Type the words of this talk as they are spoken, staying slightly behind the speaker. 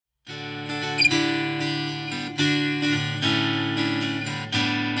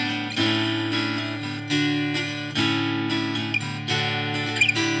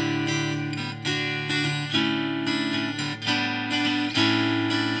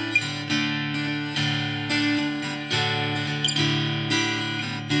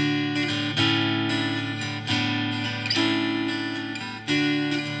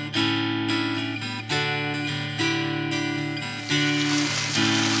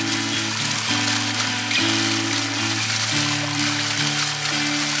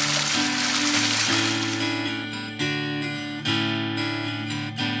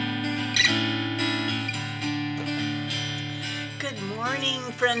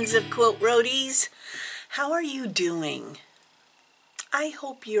friends of Quilt Roadies. How are you doing? I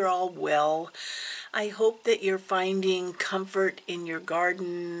hope you're all well. I hope that you're finding comfort in your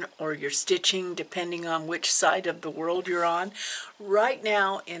garden or your stitching, depending on which side of the world you're on. Right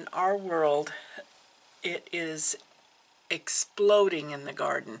now in our world, it is exploding in the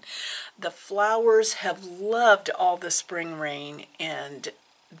garden. The flowers have loved all the spring rain, and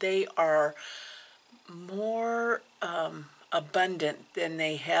they are more abundant than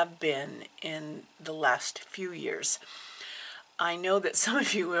they have been in the last few years. I know that some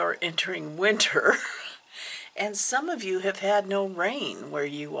of you are entering winter and some of you have had no rain where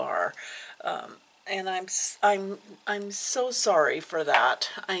you are. And I'm so sorry for that.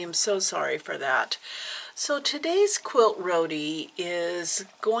 I am so sorry for that. So today's Quilt Roadie is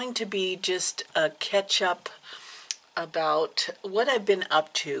going to be just a catch-up about what I've been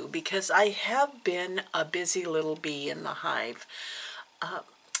up to, because I have been a busy little bee in the hive.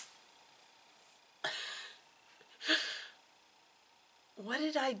 What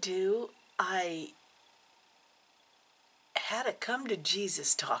did I do? I had a come to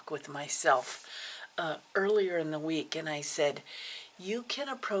Jesus talk with myself earlier in the week, and I said, you can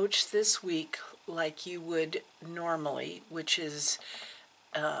approach this week like you would normally, which is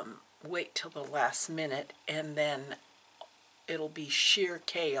wait till the last minute, and then it'll be sheer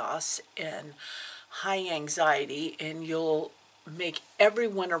chaos and high anxiety, and you'll make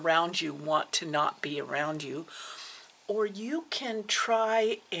everyone around you want to not be around you. Or you can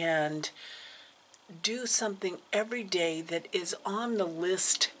try and do something every day that is on the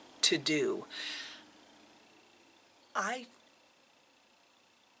list to do. I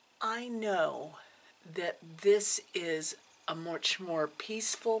know that this is a much more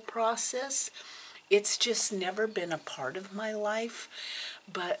peaceful process. It's just never been a part of my life,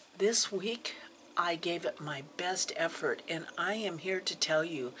 but this week I gave it my best effort, and I am here to tell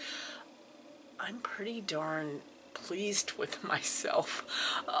you I'm pretty darn pleased with myself.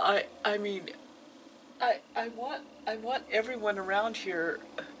 I mean, I want everyone around here,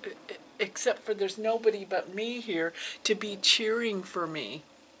 except for there's nobody but me here, to be cheering for me.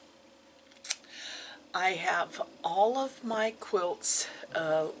 I have all of my quilts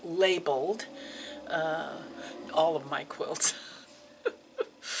labeled, all of my quilts.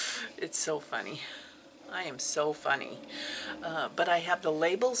 It's so funny. I am so funny. But I have the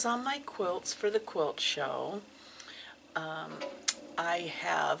labels on my quilts for the quilt show. I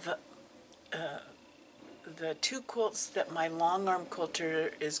have the two quilts that my long arm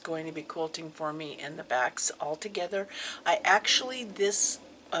quilter is going to be quilting for me, and the backs all together. I actually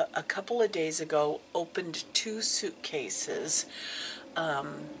a couple of days ago opened two suitcases,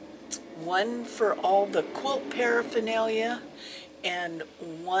 one for all the quilt paraphernalia and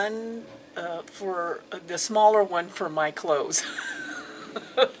one for the smaller one for my clothes.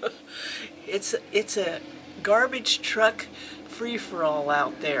 It's a garbage truck free-for-all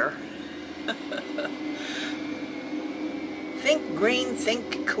out there. Think green,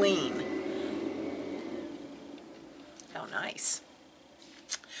 think clean. How nice.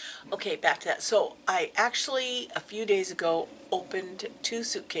 Okay, back to that. So I actually, a few days ago, opened two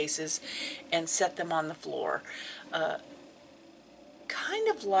suitcases and set them on the floor. Kind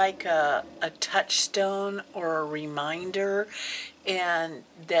of like a touchstone or a reminder, and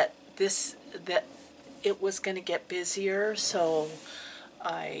that it was going to get busier. So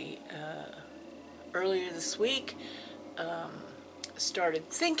I, earlier this week, started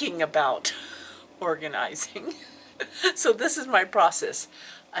thinking about organizing. So this is my process.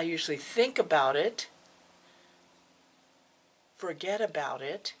 I usually think about it, forget about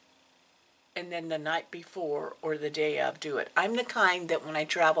it, and then the night before or the day of do it. I'm the kind that when I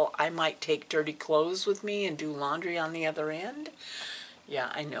travel, I might take dirty clothes with me and do laundry on the other end.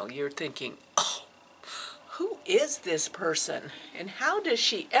 Yeah, I know, you're thinking, oh, who is this person? And how does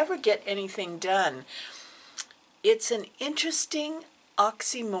she ever get anything done? It's an interesting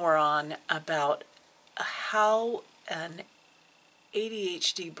oxymoron about how an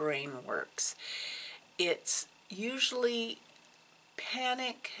ADHD brain works. It's usually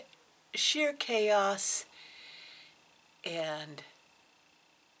panic, sheer chaos, and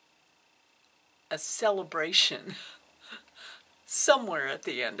a celebration somewhere at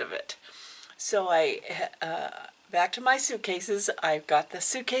the end of it. So back to my suitcases. I've got the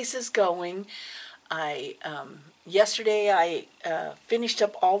suitcases going. Yesterday I finished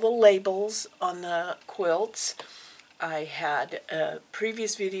up all the labels on the quilts. I had a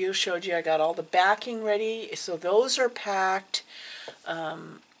previous video showed you I got all the backing ready, so those are packed.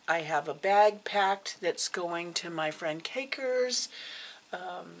 I have a bag packed that's going to my friend Caker's,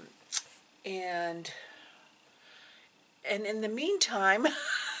 and in the meantime,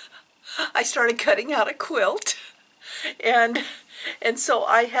 I started cutting out a quilt, and so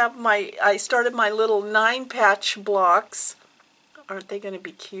I started my little 9-patch blocks. Aren't they going to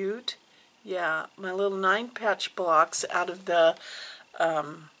be cute? Yeah, my little 9-patch blocks out of the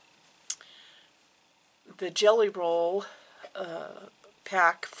Jelly Roll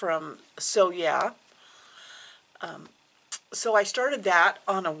pack from So Yeah. So I started that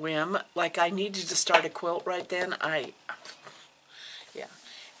on a whim, like I needed to start a quilt right then. Yeah.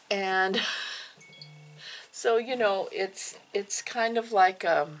 And so, you know, it's kind of like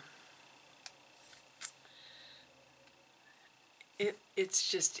it's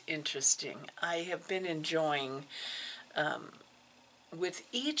just interesting. I have been enjoying with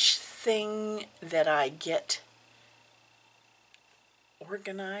each thing that I get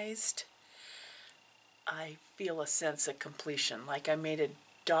organized, I feel a sense of completion. Like I made a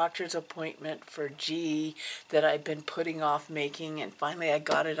doctor's appointment for G that I've been putting off making, and finally I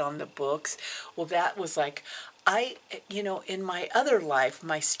got it on the books. Well, that was like, you know, in my other life,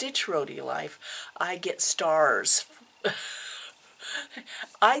 my Stitch Roadie life, I get stars.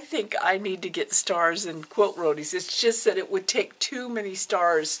 I think I need to get stars in quilt roadies. It's just that it would take too many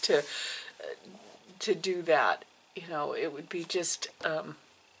stars to do that. You know, it would be just.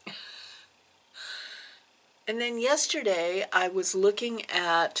 And then yesterday I was looking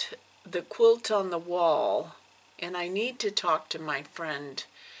at the quilt on the wall, and I need to talk to my friend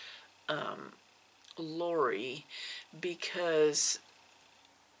Lori, because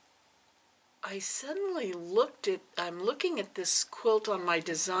I suddenly I'm looking at this quilt on my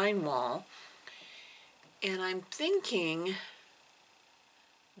design wall, and I'm thinking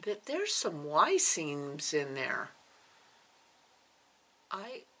that there's some Y seams in there.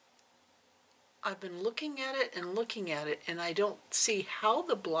 I've been looking at it and looking at it, and I don't see how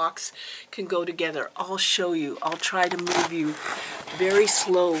the blocks can go together. I'll show you. I'll try to move you very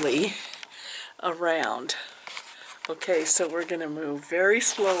slowly around. Okay, so we're going to move very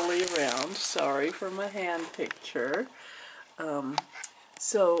slowly around. Sorry for my hand picture.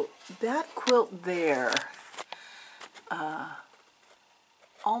 So that quilt there,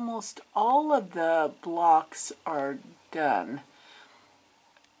 almost all of the blocks are done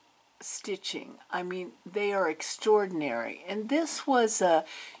stitching. I mean, they are extraordinary. And this was a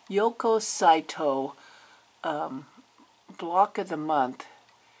Yoko Saito block of the month.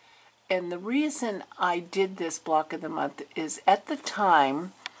 And the reason I did this block of the month is at the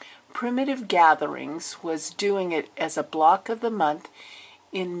time, Primitive Gatherings was doing it as a block of the month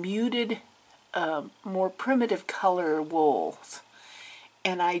in muted, more primitive color wools.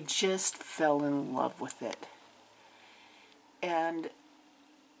 And I just fell in love with it.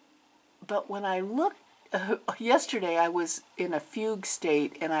 But when I looked, yesterday I was in a fugue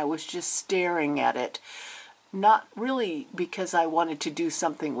state and I was just staring at it. Not really because I wanted to do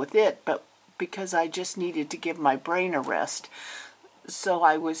something with it, but because I just needed to give my brain a rest. So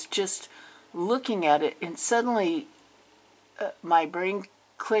I was just looking at it, and suddenly my brain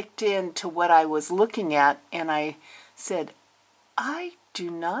clicked into what I was looking at, and I said, I do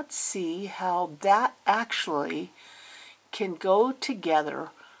not see how that actually can go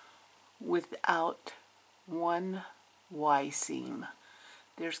together without one Y seam.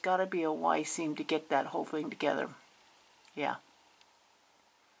 There's got to be a Y seam to get that whole thing together. Yeah.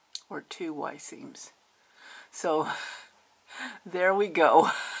 Or 2 Y seams. So there we go.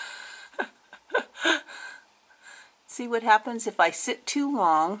 See what happens if I sit too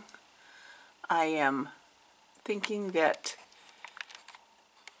long? I am thinking that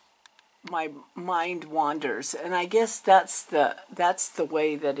my mind wanders, and I guess that's the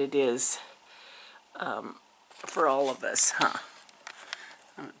way that it is for all of us, huh?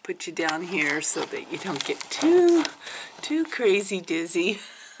 I'm gonna put you down here so that you don't get too crazy dizzy.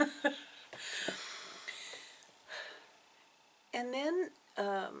 And then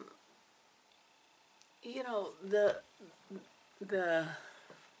you know,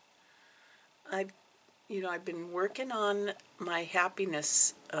 I've been working on my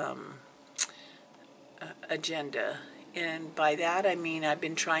happiness agenda, and by that I mean I've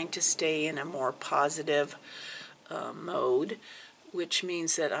been trying to stay in a more positive mode, which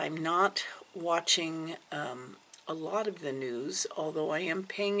means that I'm not watching a lot of the news, although I am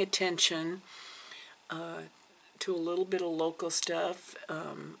paying attention to a little bit of local stuff.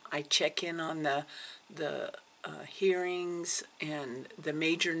 I check in on the hearings and the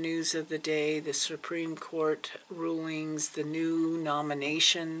major news of the day, the Supreme Court rulings, the new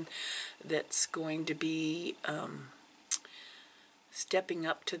nomination that's going to be stepping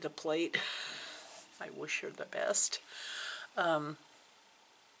up to the plate. I wish her the best.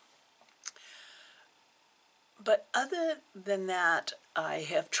 But other than that, I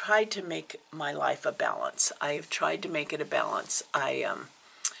have tried to make my life a balance. I have tried to make it a balance. I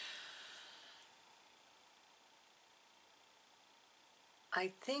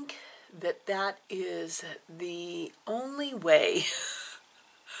think that that is the only way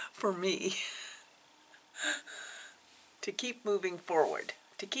for me to keep moving forward,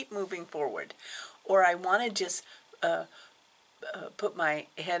 Or I want to just put my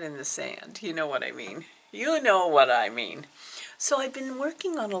head in the sand. You know what I mean? You know what I mean. So I've been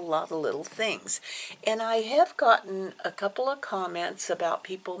working on a lot of little things, and I have gotten a couple of comments about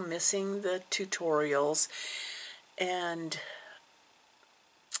people missing the tutorials, and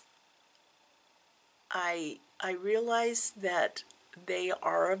I realize that they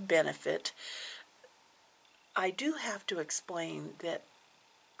are of benefit. I do have to explain that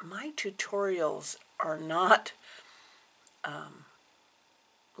my tutorials are not,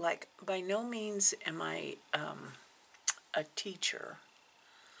 like, by no means am I a teacher.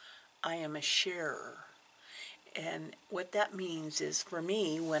 I am a sharer. And what that means is, for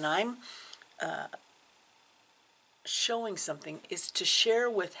me, when I'm showing something, is to share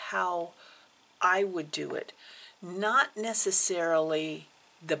with how I would do it. Not necessarily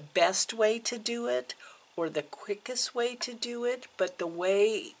the best way to do it or the quickest way to do it, but the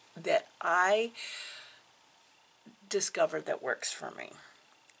way that I discover that works for me.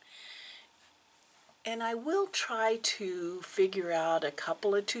 And I will try to figure out a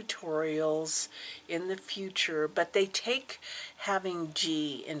couple of tutorials in the future, but they take having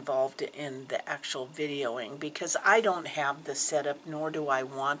G involved in the actual videoing, because I don't have the setup, nor do I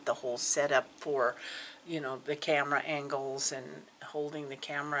want the whole setup for, the camera angles and holding the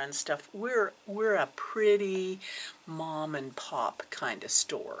camera and stuff. We're a pretty mom and pop kind of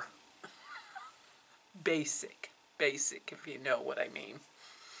store. Basic, if you know what I mean.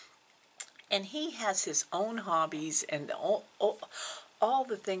 And he has his own hobbies and all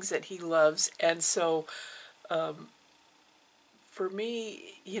the things that he loves. And so for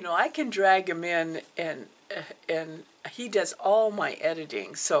me, I can drag him in, and he does all my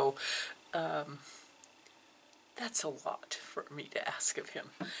editing. So that's a lot for me to ask of him,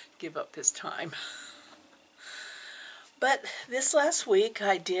 give up his time. But this last week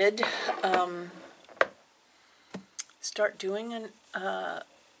I did start doing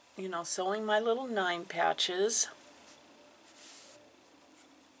sewing my little 9 patches.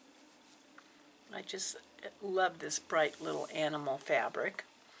 I just love this bright little animal fabric.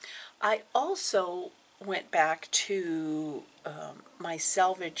 I also went back to my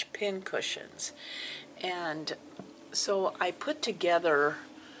salvage pin cushions, and so I put together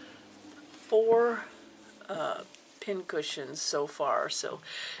 4 pin cushions so far.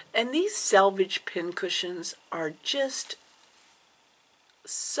 And these salvage pin cushions are just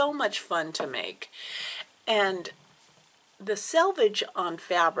so much fun to make. And the salvage on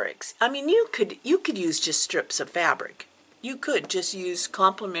fabrics, I mean, you could use just strips of fabric. You could just use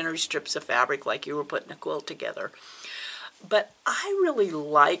complementary strips of fabric like you were putting a quilt together. But I really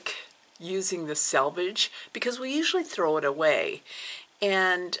like using the salvage because we usually throw it away.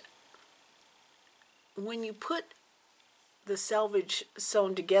 And when you put the salvage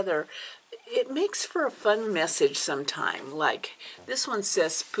sewn together, it makes for a fun message sometime. Like this one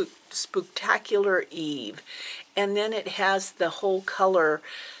says Spooktacular Eve, and then it has the whole color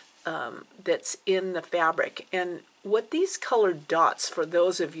that's in the fabric. And what these colored dots, for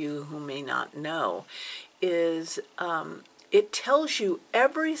those of you who may not know, is it tells you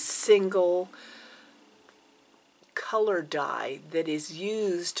every single color dye that is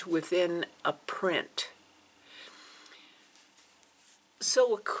used within a print.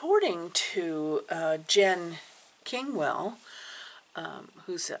 So according to Jen Kingwell,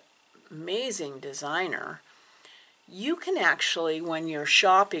 who's an amazing designer, you can actually, when you're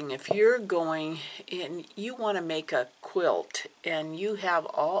shopping, if you're going and you want to make a quilt and you have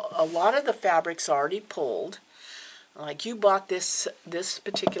a lot of the fabrics already pulled, like you bought this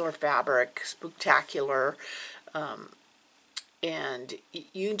particular fabric, Spooktacular, and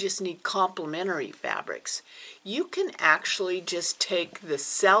you just need complementary fabrics, you can actually just take the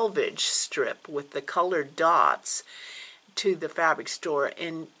salvage strip with the colored dots to the fabric store,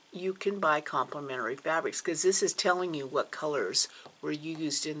 and you can buy complementary fabrics, because this is telling you what colors were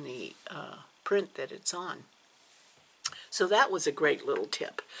used in the print that it's on. So that was a great little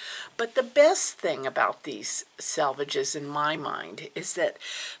tip. But the best thing about these salvages, in my mind, is that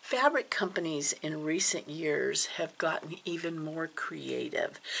fabric companies in recent years have gotten even more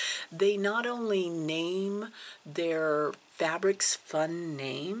creative. They not only name their fabrics fun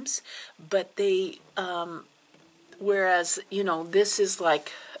names, but they, whereas, this is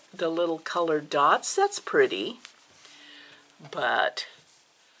like the little colored dots. That's pretty. But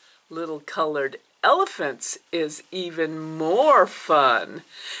little colored elephants is even more fun.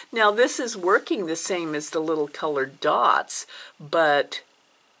 Now this is working the same as the little colored dots, but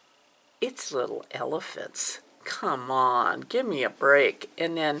it's little elephants. Come on, give me a break.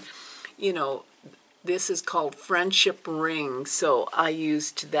 And then, you know, this is called Friendship Ring, so I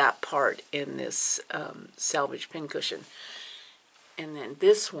used that part in this salvage pincushion. And then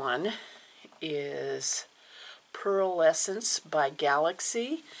this one is Pearlescence by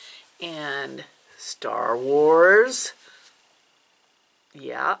Galaxy and Star Wars.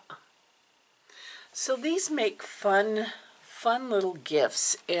 Yeah. So these make fun little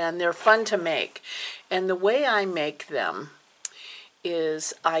gifts, and they're fun to make. And the way I make them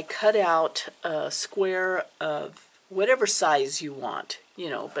is I cut out a square of whatever size you want, you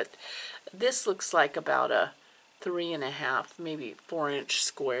know, but this looks like about a 3.5, maybe 4-inch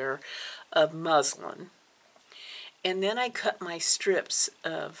square of muslin. And then I cut my strips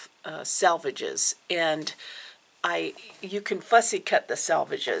of salvages, and you can fussy cut the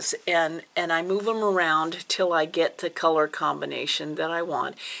salvages, and I move them around till I get the color combination that I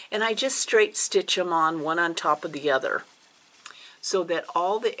want, and I just straight stitch them on one on top of the other so that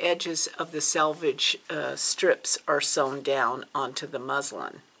all the edges of the salvage strips are sewn down onto the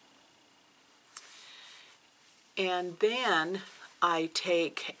muslin. And then I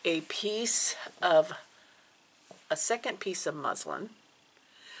take a second piece of muslin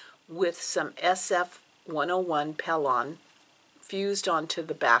with some SF-101 Pellon fused onto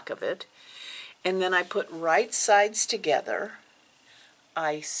the back of it, and then I put right sides together.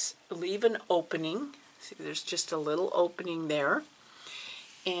 I leave an opening. See, there's just a little opening there,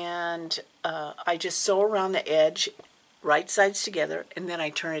 and I just sew around the edge, right sides together, and then I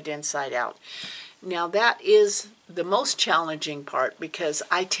turn it inside out. Now that is the most challenging part because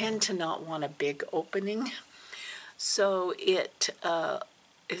I tend to not want a big opening, so it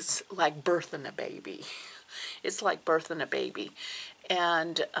is like birthing a baby. It's like birthing a baby,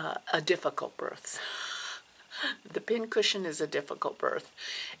 and a difficult birth. The pincushion is a difficult birth.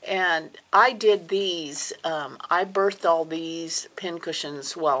 And I did these, I birthed all these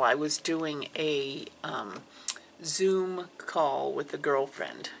pincushions while I was doing a Zoom call with a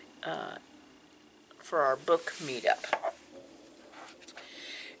girlfriend for our book meetup.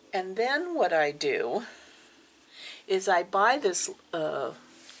 And then what I do is I buy this,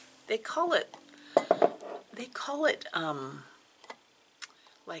 they call it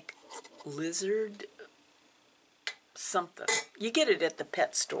like lizard something. You get it at the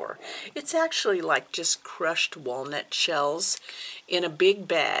pet store. It's actually like just crushed walnut shells in a big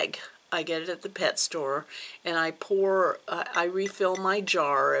bag. I get it at the pet store, and I refill my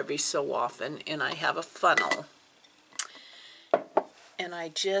jar every so often, and I have a funnel. And I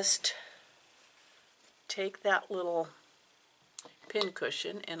just take that little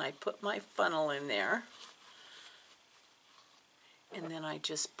pincushion and I put my funnel in there, and then I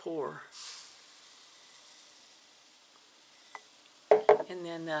just pour. And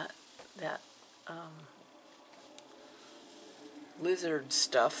then that lizard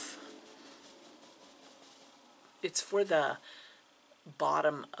stuff, it's for the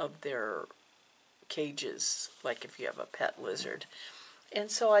bottom of their cages, like if you have a pet lizard.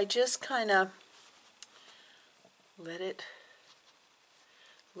 And so I just kind of let it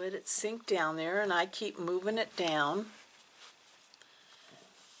sink down there, and I keep moving it down.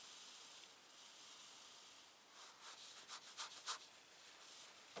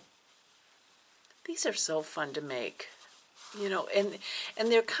 These are so fun to make, you know, and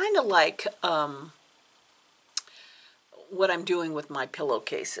they're kind of like what I'm doing with my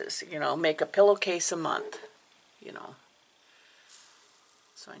pillowcases, you know, make a pillowcase a month, you know.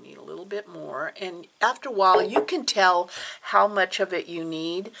 So I need a little bit more, and after a while you can tell how much of it you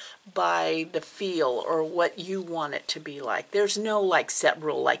need by the feel or what you want it to be like. There's no like set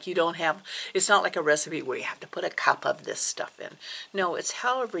rule, like you don't have, it's not like a recipe where you have to put a cup of this stuff in. No, it's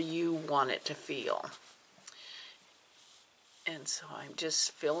however you want it to feel. And so I'm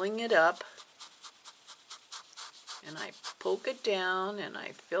just filling it up, and I poke it down and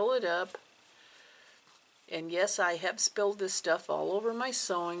I fill it up. And yes, I have spilled this stuff all over my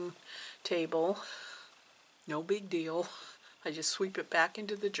sewing table. No big deal. I just sweep it back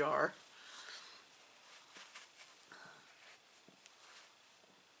into the jar.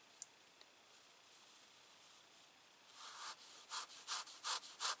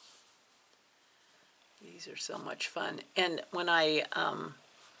 These are so much fun. And when I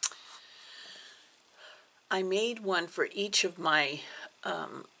made one for each of my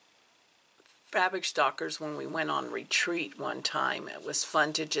fabric stockers when we went on retreat one time. It was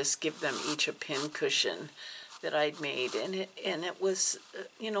fun to just give them each a pin cushion that I'd made, and it was,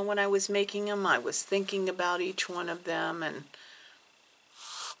 you know, when I was making them, I was thinking about each one of them, and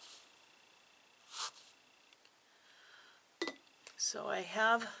so I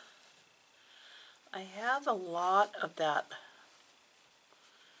have a lot of that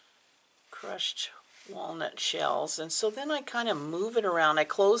crushed walnut shells, and so then I kind of move it around. I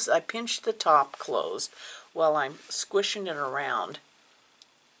pinch the top closed while I'm squishing it around,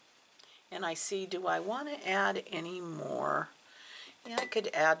 and I see, do I want to add any more? Yeah, I could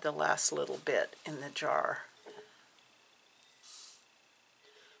add the last little bit in the jar.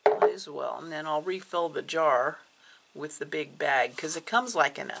 Might as well, and then I'll refill the jar with the big bag, because it comes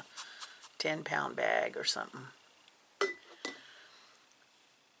like in a 10-pound bag or something.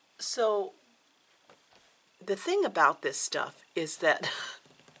 So the thing about this stuff is that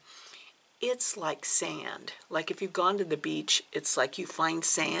it's like sand. Like if you've gone to the beach, it's like you find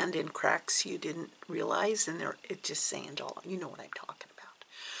sand in cracks you didn't realize, and it's just sand all, you know what I'm talking about.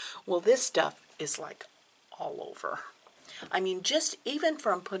 Well, this stuff is like all over. I mean, just even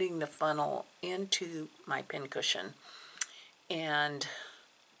from putting the funnel into my pincushion and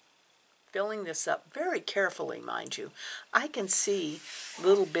filling this up very carefully, mind you, I can see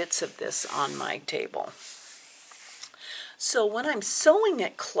little bits of this on my table. So when I'm sewing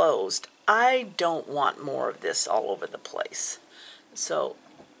it closed, I don't want more of this all over the place. So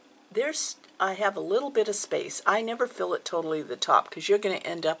I have a little bit of space. I never fill it totally to the top, because you're going to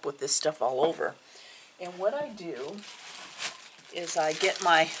end up with this stuff all over. And what I do is I get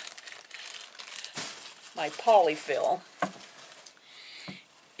my polyfill,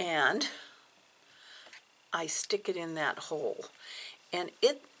 and I stick it in that hole, and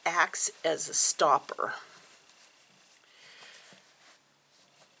it acts as a stopper.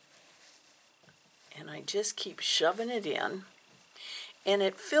 And I just keep shoving it in, and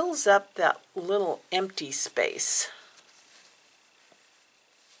it fills up that little empty space.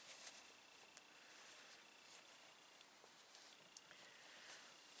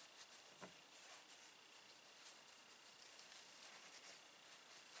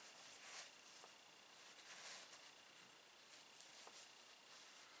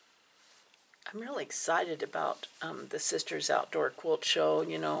 I'm really excited about the Sisters Outdoor Quilt Show.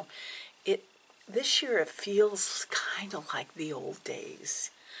 You know, this year it feels kind of like the old days,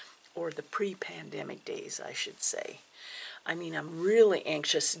 or the pre-pandemic days, I should say. I mean, I'm really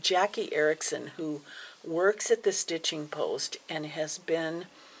anxious. Jackie Erickson, who works at the Stitching Post and has been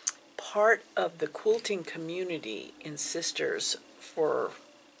part of the quilting community in Sisters for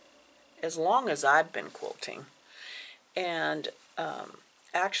as long as I've been quilting, and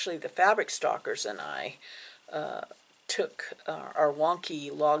actually the Fabric Stalkers and I took our wonky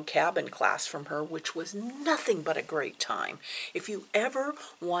log cabin class from her, which was nothing but a great time. If you ever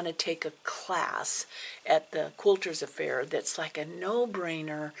want to take a class at the Quilters Affair that's like a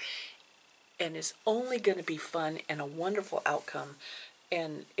no-brainer and is only going to be fun and a wonderful outcome,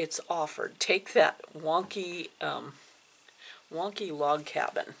 and it's offered, take that wonky log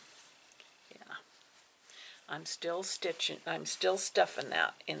cabin. Yeah, I'm still stuffing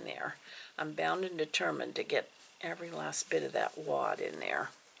that in there. I'm bound and determined to get every last bit of that wad in there.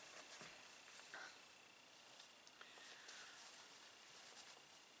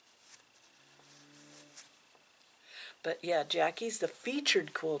 But yeah, Jackie's the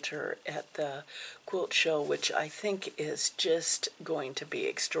featured quilter at the quilt show, which I think is just going to be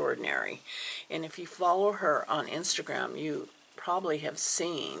extraordinary. And if you follow her on Instagram, you probably have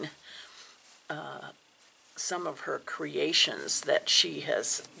seen some of her creations that she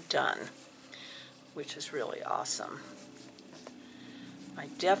has done, which is really awesome. I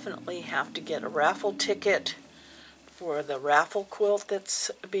definitely have to get a raffle ticket for the raffle quilt that's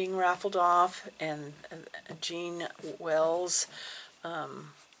being raffled off, and Jean Wells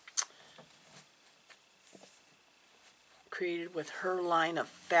created with her line of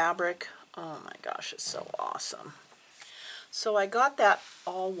fabric. Oh my gosh, it's so awesome. So I got that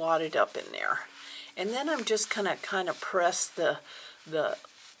all wadded up in there, and then I'm just gonna kind of press the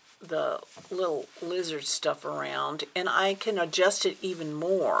little lizard stuff around, and I can adjust it even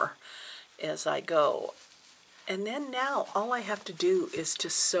more as I go. And then now all I have to do is to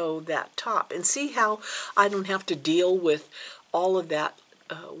sew that top, and see how I don't have to deal with all of that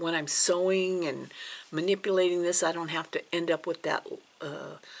when I'm sewing and manipulating this. I don't have to end up with that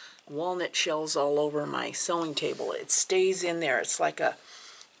walnut shells all over my sewing table. It stays in there. It's like a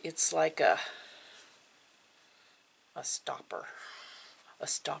stopper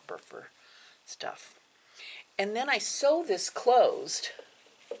for stuff. And then I sew this closed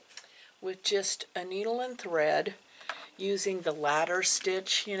with just a needle and thread using the ladder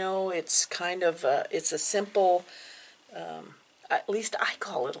stitch. You know, it's kind of it's a simple, at least I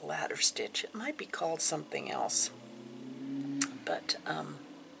call it a ladder stitch. It might be called something else, but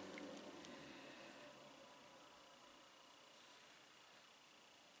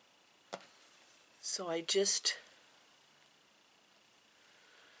so I just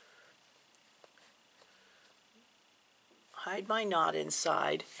hide my knot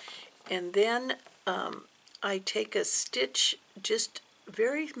inside, and then I take a stitch just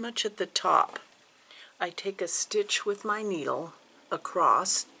very much at the top. I take a stitch with my needle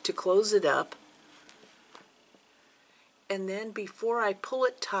across to close it up, and then before I pull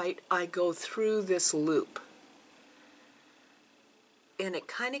it tight, I go through this loop. And it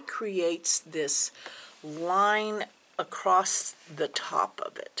kind of creates this line across the top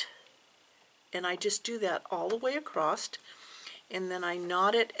of it. And I just do that all the way across, and then I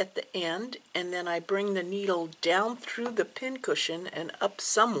knot it at the end, and then I bring the needle down through the pincushion and up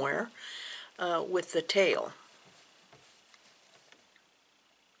somewhere with the tail.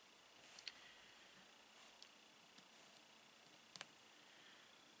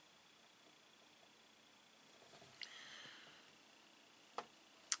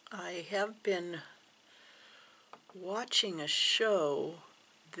 I have been watching a show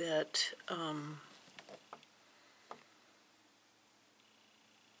that a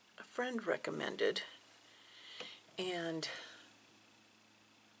friend recommended, and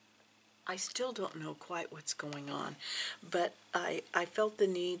I still don't know quite what's going on, but I felt the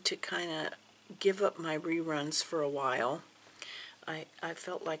need to kind of give up my reruns for a while. I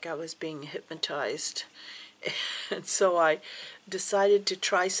felt like I was being hypnotized, and so I decided to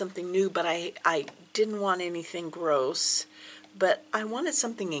try something new, but I didn't want anything gross, but I wanted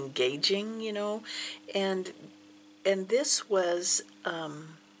something engaging, you know, and this was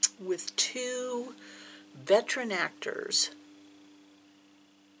with two veteran actors.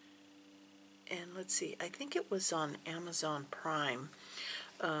 And let's see, I think it was on Amazon Prime.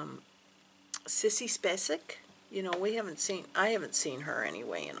 Sissy Spacek, you know, I haven't seen her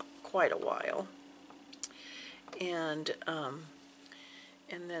anyway in quite a while. And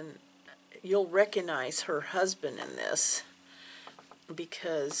then you'll recognize her husband in this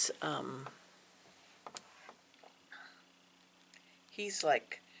because he's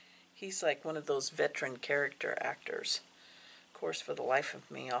like one of those veteran character actors. Of course, for the life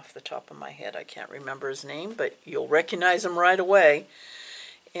of me, off the top of my head, I can't remember his name, but you'll recognize him right away.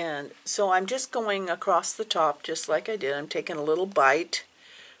 And so I'm just going across the top just like I did. I'm taking a little bite,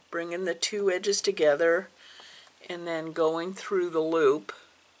 bringing the two edges together, and then going through the loop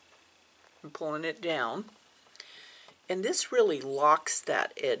and pulling it down. And this really locks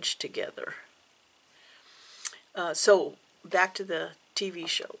that edge together. So back to the TV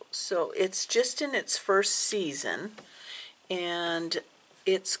show. So it's just in its first season, and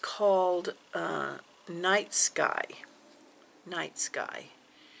it's called Night Sky. Night Sky.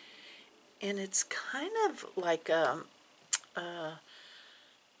 And it's kind of like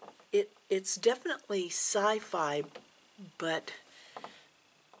it's definitely sci-fi, but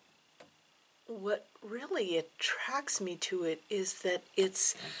what really attracts me to it is that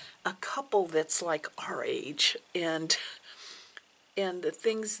it's a couple that's like our age, and the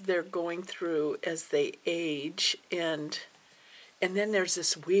things they're going through as they age, and then there's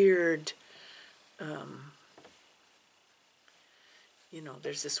this weird you know,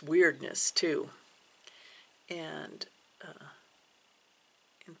 there's this weirdness too, and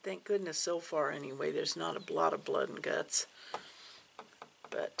thank goodness so far anyway there's not a lot of blood and guts,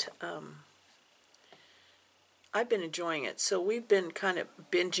 but I've been enjoying it. So we've been kind of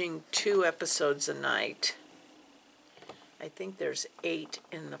binging 2 episodes a night. I think there's 8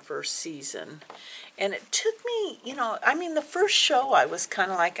 in the first season, and it took me, you know, I mean, the first show I was kind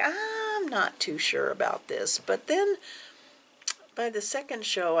of like, I'm not too sure about this, but then by the second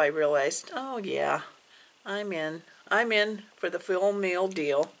show I realized, oh yeah, I'm in for the full meal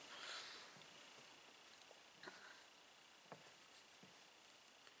deal.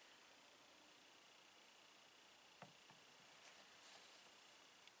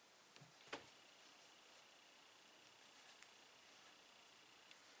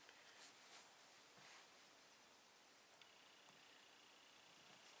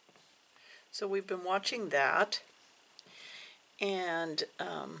 So we've been watching that, and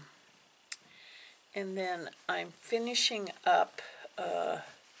then I'm finishing up.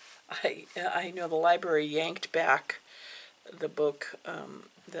 I know the library yanked back the book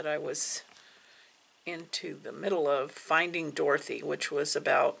that I was into the middle of, Finding Dorothy, which was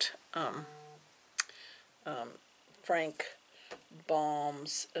about Frank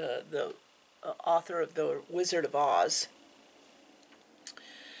Baum's, the author of The Wizard of Oz.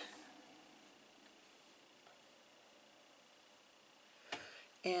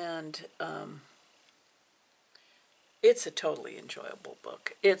 And it's a totally enjoyable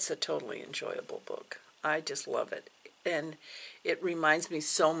book. It's a totally enjoyable book. I just love it. And it reminds me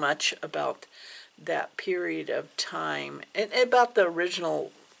so much about that period of time and about the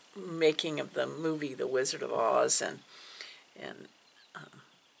original making of the movie The Wizard of Oz, and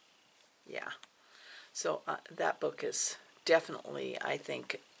yeah. So that book is definitely, I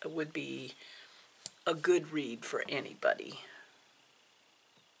think, would be a good read for anybody.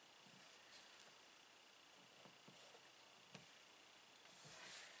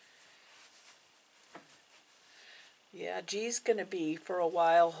 Yeah, G's going to be for a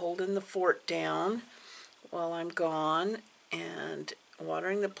while holding the fort down while I'm gone and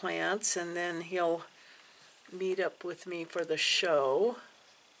watering the plants, and then he'll meet up with me for the show.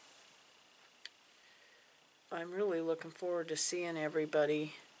 I'm really looking forward to seeing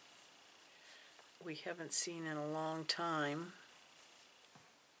everybody we haven't seen in a long time.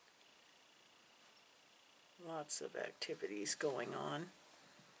 Lots of activities going on.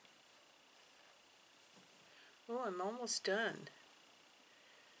 Oh, I'm almost done.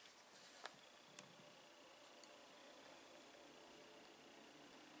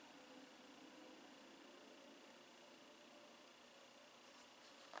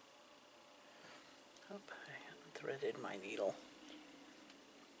 Oh, I haven't threaded my needle.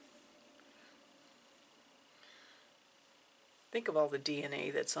 Think of all the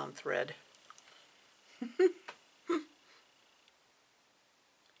DNA that's on thread.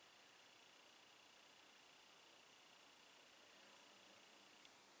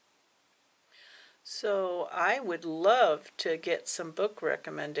 So I would love to get some book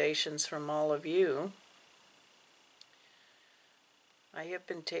recommendations from all of you. I have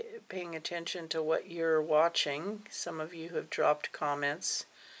been paying attention to what you're watching. Some of you have dropped comments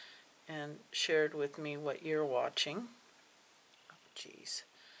and shared with me what you're watching. Oh, geez.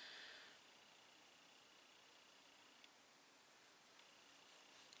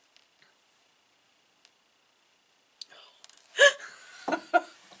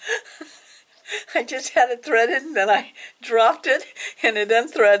 I just had it threaded and then I dropped it and it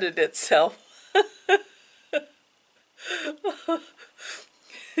unthreaded itself.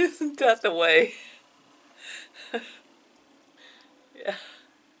 Isn't that the way? Yeah.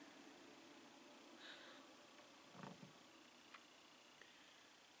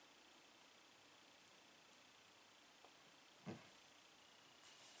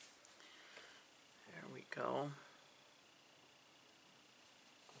 There we go.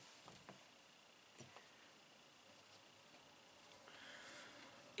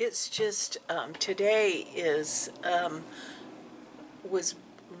 It's just today was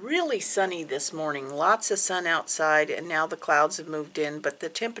really sunny this morning. Lots of sun outside, and now the clouds have moved in, but the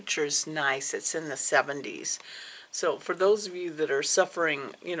temperature is nice. It's in the 70s. So for those of you that are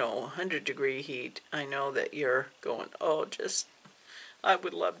suffering, 100-degree heat, I know that you're going, oh, I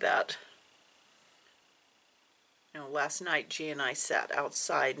would love that. Last night G and I sat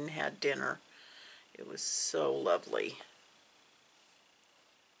outside and had dinner. It was so lovely.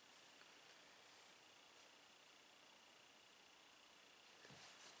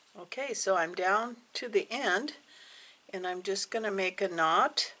 Okay, so I'm down to the end, and I'm just going to make a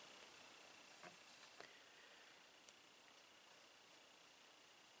knot.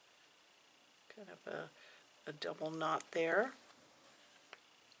 Kind of a double knot there.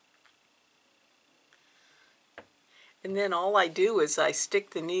 And then all I do is I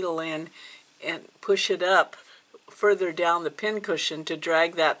stick the needle in and push it up further down the pincushion to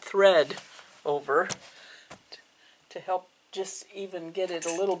drag that thread over to help just even get it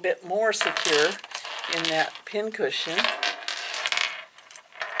a little bit more secure in that pincushion.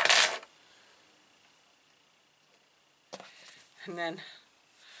 And then,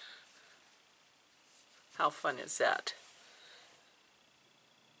 how fun is that?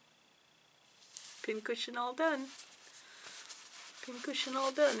 Pincushion all done. Pincushion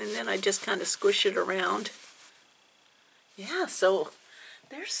all done. And then I just kind of squish it around. Yeah, so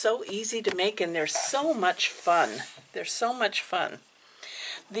they're so easy to make, and they're so much fun. They're so much fun.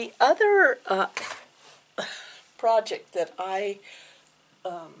 The other project that I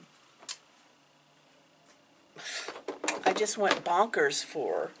just went bonkers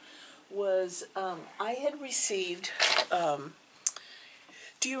for was I had received,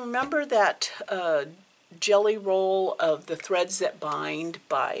 do you remember that jelly roll of the Threads That Bind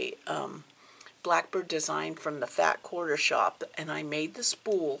by Blackbird Design from the Fat Quarter Shop? And I made the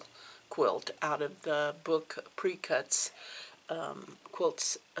spool quilt out of the book Pre-Cuts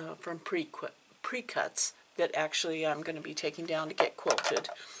quilts from pre-cuts that actually I'm going to be taking down to get quilted.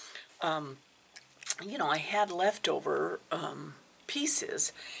 You know, I had leftover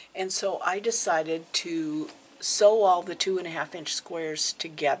pieces, and so I decided to sew all the 2.5-inch squares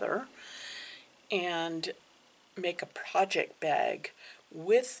together and make a project bag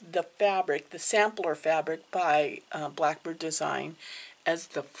with the fabric, the sampler fabric by Blackbird Design, as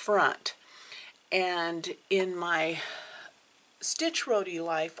the front. And in my Stitch Roadie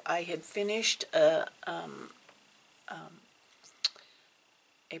life, I had finished a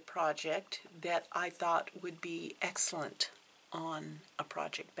project that I thought would be excellent on a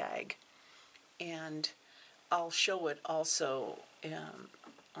project bag, and I'll show it also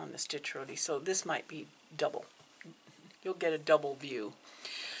on the Stitch Roadie. So this might be double. You'll get a double view.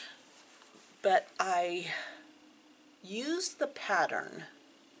 But I used the pattern.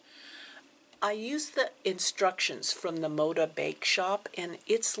 I used the instructions from the Moda Bake Shop, and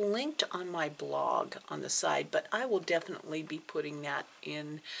it's linked on my blog on the side, but I will definitely be putting that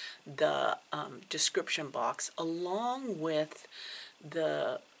in the description box, along with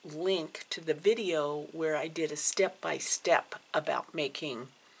the link to the video where I did a step-by-step about making,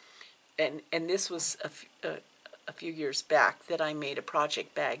 and this was a few years back that I made a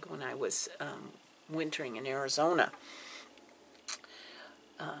project bag when I was wintering in Arizona.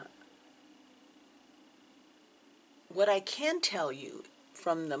 What I can tell you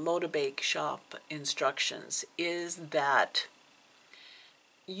from the Moda Bake Shop instructions is that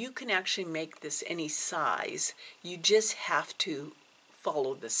you can actually make this any size. You just have to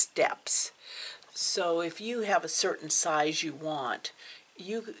follow the steps. So if you have a certain size you want,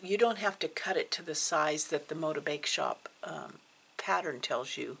 you don't have to cut it to the size that the Moda Bake Shop pattern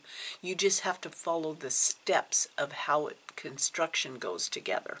tells you. You just have to follow the steps of how construction goes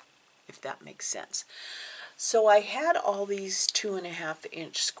together, if that makes sense. So I had all these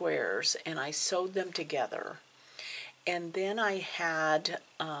 2.5-inch squares, and I sewed them together. And then I had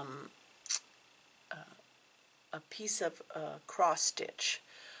a piece of cross stitch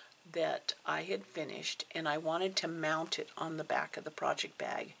that I had finished, and I wanted to mount it on the back of the project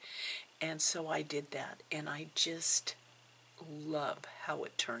bag. And so I did that, and I just love how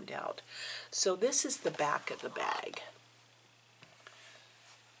it turned out. So this is the back of the bag.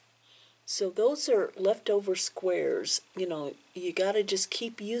 So those are leftover squares. You know, you got to just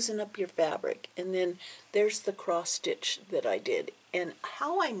keep using up your fabric. And then there's the cross stitch that I did. And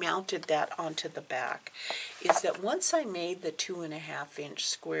how I mounted that onto the back is that once I made the 2.5-inch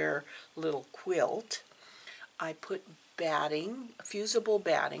square little quilt, I put batting, fusible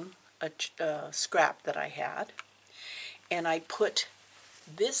batting, a scrap that I had, and I put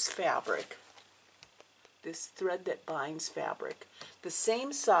this fabric, this thread that binds fabric, the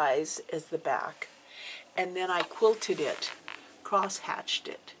same size as the back, and then I quilted it, cross-hatched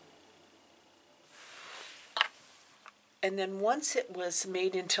it. And then once it was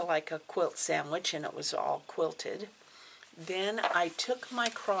made into like a quilt sandwich and it was all quilted, then I took my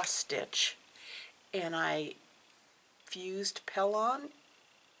cross stitch and I fused Pellon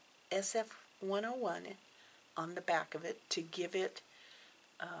SF101 on the back of it to give it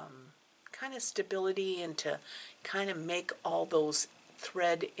kind of stability and to kind of make all those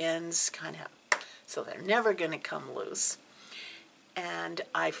thread ends kind of so they're never going to come loose. And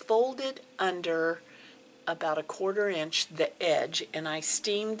I folded under about 1/4 inch the edge, and I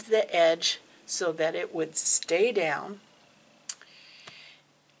steamed the edge so that it would stay down,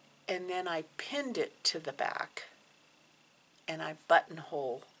 and then I pinned it to the back, and I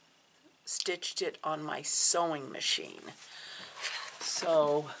buttonhole stitched it on my sewing machine.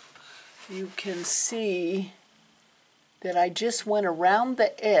 So you can see that I just went around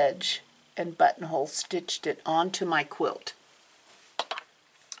the edge and buttonhole stitched it onto my quilt.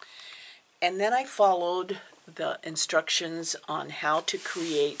 And then I followed the instructions on how to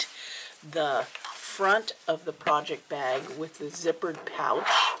create the front of the project bag with the zippered pouch,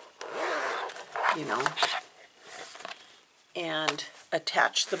 you know, and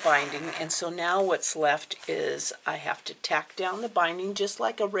attach the binding. And so now what's left is I have to tack down the binding just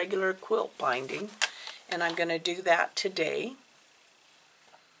like a regular quilt binding, and I'm going to do that today.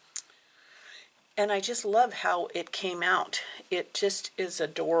 And I just love how it came out. It just is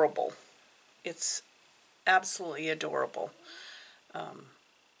adorable. It's absolutely adorable.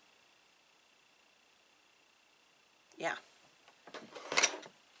 Yeah.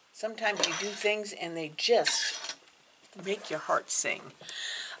 Sometimes you do things and they just make your heart sing.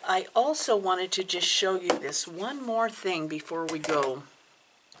 I also wanted to just show you this one more thing before we go,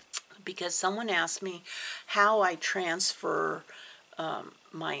 because someone asked me how I transfer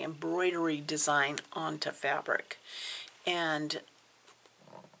my embroidery design onto fabric. And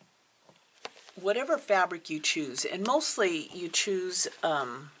whatever fabric you choose, and mostly you choose,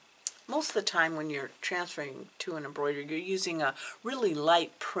 most of the time when you're transferring to an embroidery, you're using a really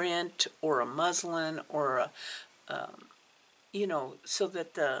light print or a muslin or a, you know, so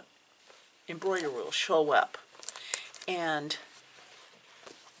that the embroidery will show up. And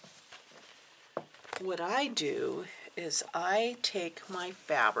what I do is I take my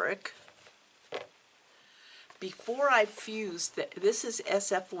fabric, before I fuse, this is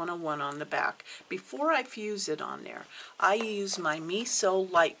SF101 on the back, before I fuse it on there, I use my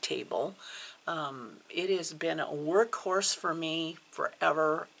Miso light table. It has been a workhorse for me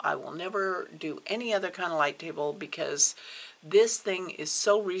forever. I will never do any other kind of light table because this thing is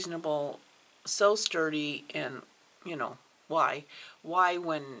so reasonable, so sturdy, and, you know, why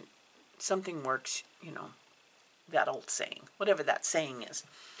when something works, you know, that old saying, whatever that saying is.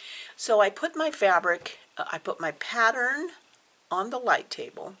 So I put my fabric, I put my pattern on the light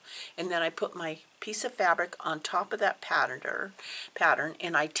table, and then I put my piece of fabric on top of that pattern,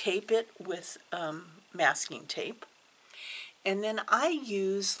 and I tape it with masking tape. And then I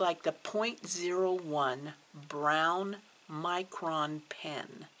use like the .01 brown micron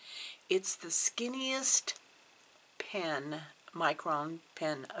pen. It's the skinniest micron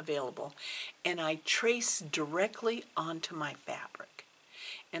pen available, and I trace directly onto my fabric.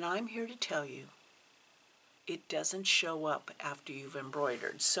 And I'm here to tell you, it doesn't show up after you've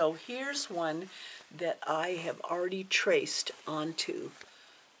embroidered. So here's one that I have already traced onto,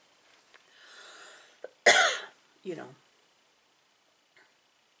 you know.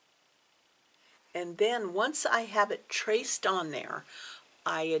 And then once I have it traced on there,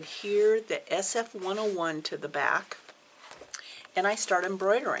 I adhere the SF101 to the back, and I start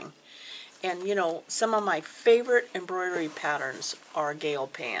embroidering. And, you know, some of my favorite embroidery patterns are Gale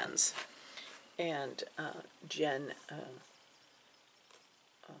Pans and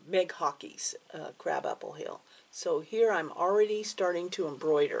Meg Hockey's Crab Apple Hill. So here I'm already starting to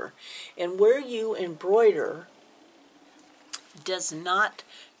embroider. And where you embroider does not,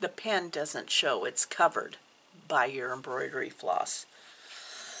 the pen doesn't show. It's covered by your embroidery floss.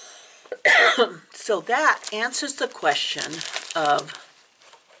 So that answers the question of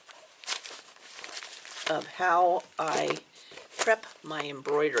how I prep my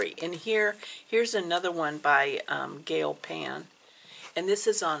embroidery. And here's another one by Gale Pan, and this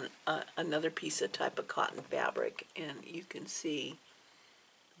is on another piece of type of cotton fabric, and you can see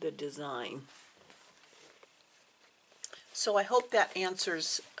the design. So I hope that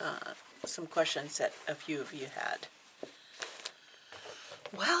answers some questions that a few of you had.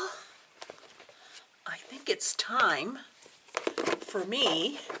 Well, I think it's time for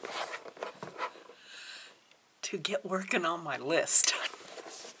me to get working on my list.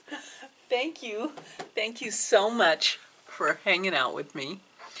 Thank you so much for hanging out with me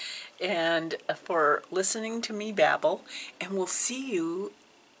and for listening to me babble, and we'll see you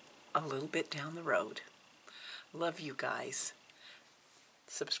a little bit down the road. Love you guys.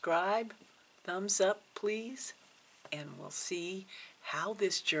 Subscribe, thumbs up please, and we'll see how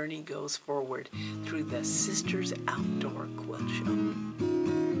this journey goes forward through the Sisters Outdoor Quilt Show.